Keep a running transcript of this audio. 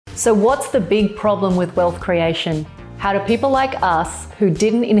So what's the big problem with wealth creation? How do people like us, who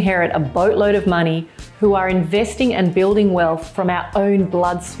didn't inherit a boatload of money, who are investing and building wealth from our own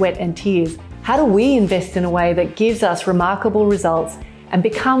blood, sweat and tears, how do we invest in a way that gives us remarkable results and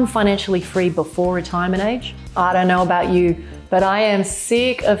become financially free before retirement age? I don't know about you, but I am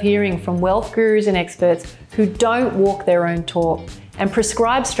sick of hearing from wealth gurus and experts who don't walk their own talk and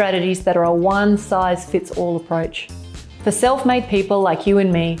prescribe strategies that are a one-size-fits-all approach. For self-made people like you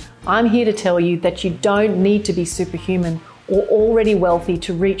and me, I'm here to tell you that you don't need to be superhuman or already wealthy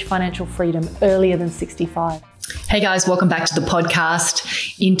to reach financial freedom earlier than 65. Hey guys, welcome back to the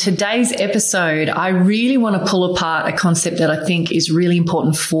podcast. In today's episode, I really want to pull apart a concept that I think is really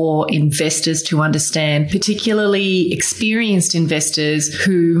important for investors to understand, particularly experienced investors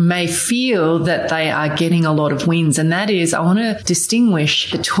who may feel that they are getting a lot of wins. And that is, I want to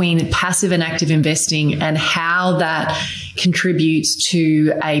distinguish between passive and active investing and how that contributes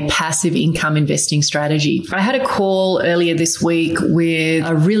to a passive income investing strategy. I had a call earlier this week with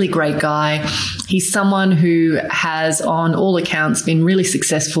a really great guy. He's someone who has, on all accounts, been really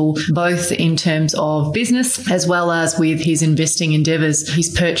successful, both in terms of business as well as with his investing endeavors.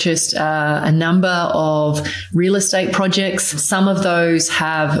 He's purchased a number of real estate projects. Some of those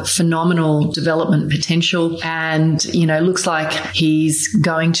have phenomenal development potential, and, looks like he's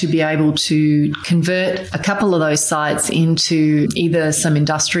going to be able to convert a couple of those sites into either some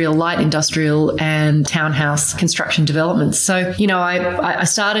light industrial and townhouse construction developments. So, I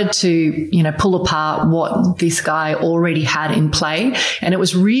started to, pull apart what this guy already had in play. And it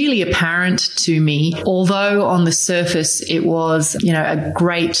was really apparent to me, although on the surface it was, a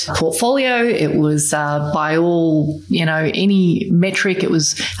great portfolio. It was by all, any metric, it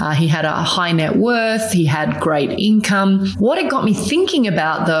was, he had a high net worth. He had great income. What it got me thinking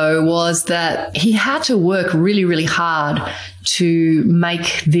about, though, was that he had to work really, really hard to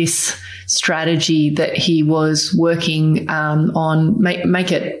make this strategy that he was working on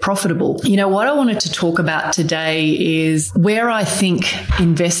make it profitable. What I wanted to talk about today is where I think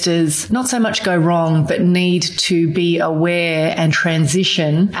investors not so much go wrong, but need to be aware and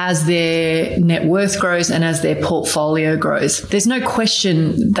transition as their net worth grows and as their portfolio grows. There's no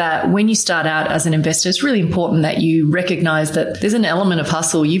question that when you start out as an investor, it's really important that you recognize that there's an element of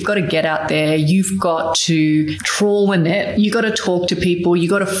hustle. You've got to get out there. You've got to trawl the net. You've got to talk to people. You've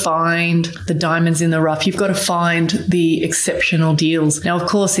got to find the diamonds in the rough. You've got to find the exceptional deals. Now, of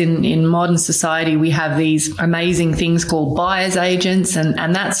course, in modern society, we have these amazing things called buyer's agents,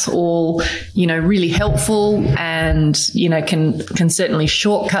 and that's all, really helpful and, can certainly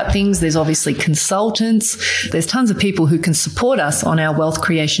shortcut things. There's obviously consultants. There's tons of people who can support us on our wealth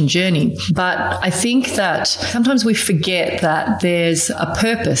creation journey. But I think that sometimes we forget that there's a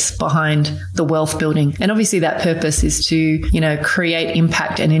purpose behind the wealth building. And obviously that purpose is to, create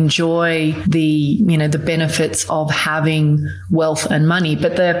impact and enjoy the benefits of having wealth and money.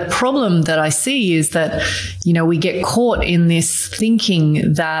 But the problem that I see is that, we get caught in this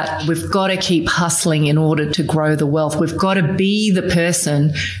thinking that we've got to keep hustling in order to grow the wealth. We've got to be the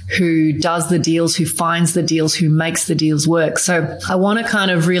person who does the deals, who finds the deals, who makes the deals work. So I want to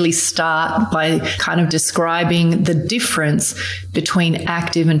kind of really start by kind of describing the difference between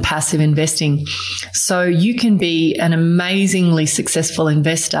active and passive investing. So you can be an amazingly successful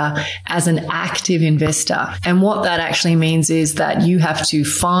investor as an active investor. And what that actually means is that you have to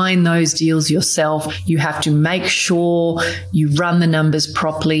find those deals yourself. You have to make sure you run the numbers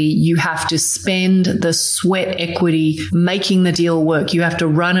properly. You have to spend the sweat equity making the deal work. You have to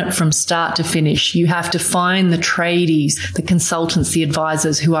run it from start to finish. You have to find the tradies, the consultants, the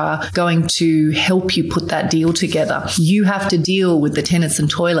advisors who are going to help you put that deal together. You have to deal with the tenants and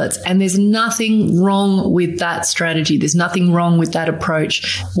toilets. And there's nothing wrong with that strategy. There's nothing wrong with that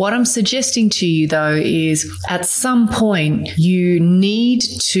approach. What I'm suggesting to you, though, is at some point you need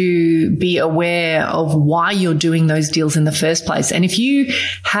to be aware of why you're doing those deals in the first place. And if you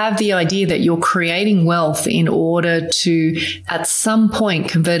have the idea that you're creating wealth in order to at some point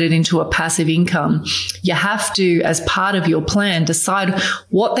convert it into a passive income, you have to, as part of your plan, decide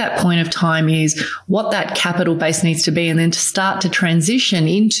what that point of time is, what that capital base needs to be, and then to start to transition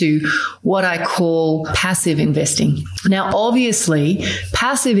into what I call passive investing. Now, obviously,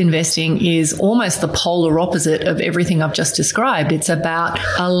 passive investing is almost the polar opposite of everything I've just described. It's about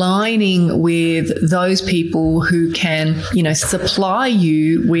aligning with those people who can, supply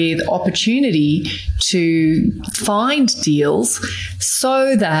you with opportunity to find deals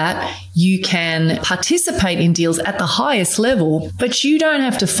so that you can participate in deals at the highest level, but you don't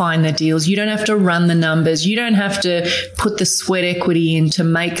have to find the deals. You don't have to run the numbers. You don't have to put the sweat equity in to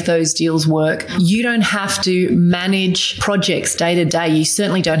make those deals work. You don't have to manage projects day to day. You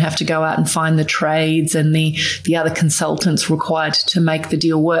certainly don't have to go out and find the trades and the other consultants required to make the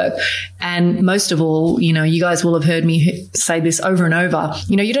deal work. And most of all, you guys will have heard me say this over and over,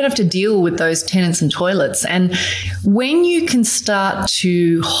 you don't have to deal with those tenants and toilets. And when you can start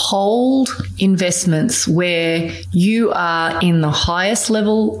to hold investments where you are in the highest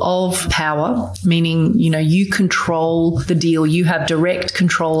level of power, meaning, you control the deal, you have direct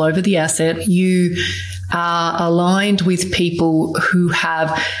control over the asset, you are aligned with people who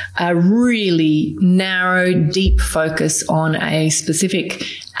have a really narrow, deep focus on a specific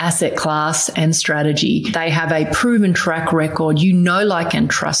asset class and strategy. They have a proven track record. Like and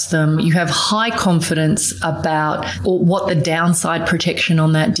trust them. You have high confidence about what the downside protection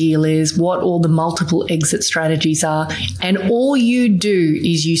on that deal is, what all the multiple exit strategies are. And all you do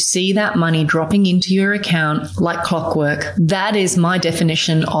is you see that money dropping into your account like clockwork. That is my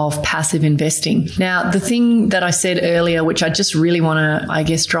definition of passive investing. Now, the thing that I said earlier, which I just really want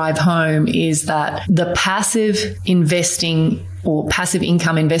to, drive home, is that the passive investing or passive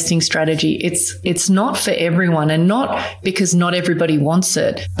income investing strategy, it's not for everyone, and not because not everybody wants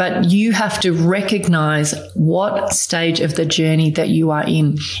it, but you have to recognize what stage of the journey that you are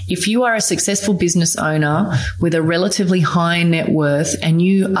in. If you are a successful business owner with a relatively high net worth and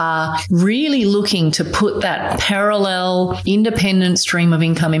you are really looking to put that parallel independent stream of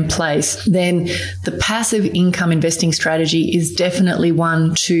income in place, then the passive income investing strategy is definitely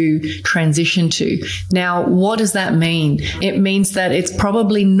one to transition to. Now, what does that mean? It means that it's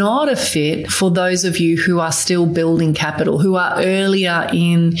probably not a fit for those of you who are still building capital, who are earlier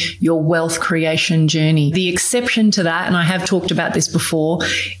in your wealth creation journey. The exception to that, and I have talked about this before,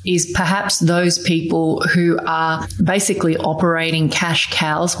 is perhaps those people who are basically operating cash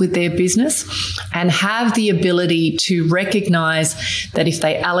cows with their business and have the ability to recognize that if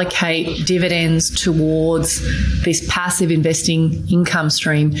they allocate dividends towards this passive investing income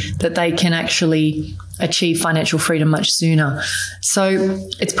stream, that they can actually achieve financial freedom much sooner. So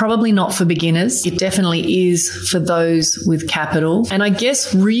it's probably not for beginners. It definitely is for those with capital. And I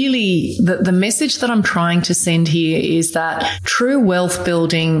guess really the message that I'm trying to send here is that true wealth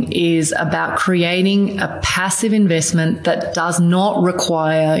building is about creating a passive investment that does not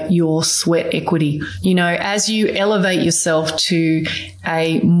require your sweat equity. As you elevate yourself to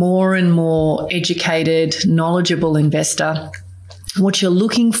a more and more educated, knowledgeable investor, what you're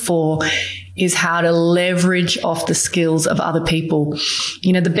looking for is how to leverage off the skills of other people.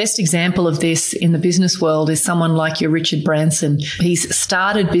 The best example of this in the business world is someone like your Richard Branson. He's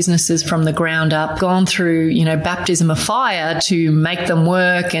started businesses from the ground up, gone through, baptism of fire to make them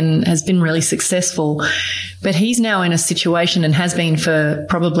work, and has been really successful. But he's now in a situation, and has been for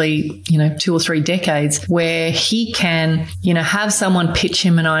probably, 2 or 3 decades, where he can, have someone pitch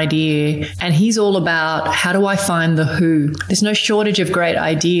him an idea, and he's all about, how do I find the who? There's no shortage of great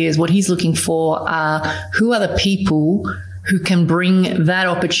ideas. What he's looking for are, who are the people who can bring that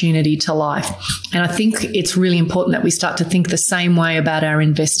opportunity to life. And I think it's really important that we start to think the same way about our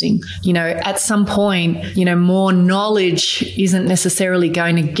investing. At some point, more knowledge isn't necessarily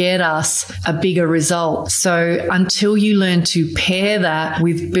going to get us a bigger result. So until you learn to pair that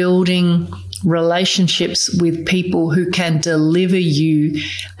with building relationships with people who can deliver you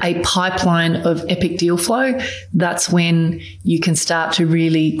a pipeline of epic deal flow, that's when you can start to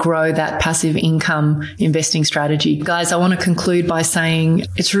really grow that passive income investing strategy. Guys, I want to conclude by saying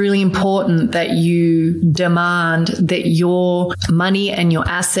it's really important that you demand that your money and your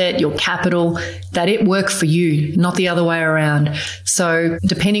asset, your capital, that it work for you, not the other way around. So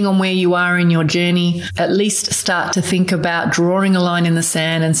depending on where you are in your journey, at least start to think about drawing a line in the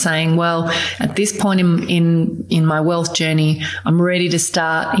sand and saying, well, at this point in my wealth journey, I'm ready to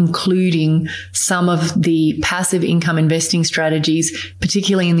start including some of the passive income investing strategies,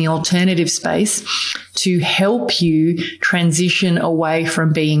 particularly in the alternative space, to help you transition away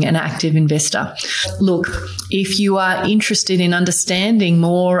from being an active investor. Look, if you are interested in understanding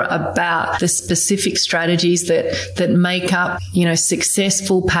more about the specific strategies that make up,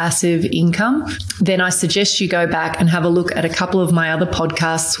 successful passive income, then I suggest you go back and have a look at a couple of my other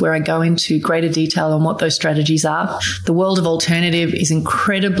podcasts where I go into greater detail on what those strategies are. The world of alternative is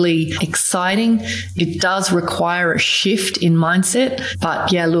incredibly exciting. It does require a shift in mindset,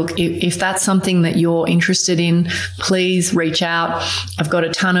 but yeah, look, if that's something that you're you're interested in, please reach out. I've got a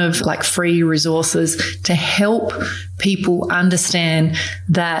ton of free resources to help people understand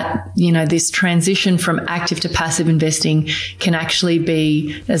that, this transition from active to passive investing can actually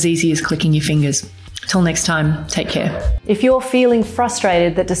be as easy as clicking your fingers. Till next time, take care. If you're feeling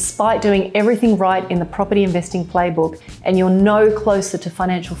frustrated that despite doing everything right in the property investing playbook and you're no closer to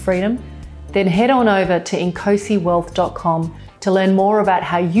financial freedom, then head on over to inkosiwealth.com to learn more about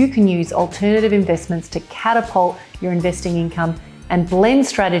how you can use alternative investments to catapult your investing income and blend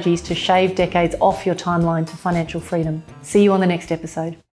strategies to shave decades off your timeline to financial freedom. See you on the next episode.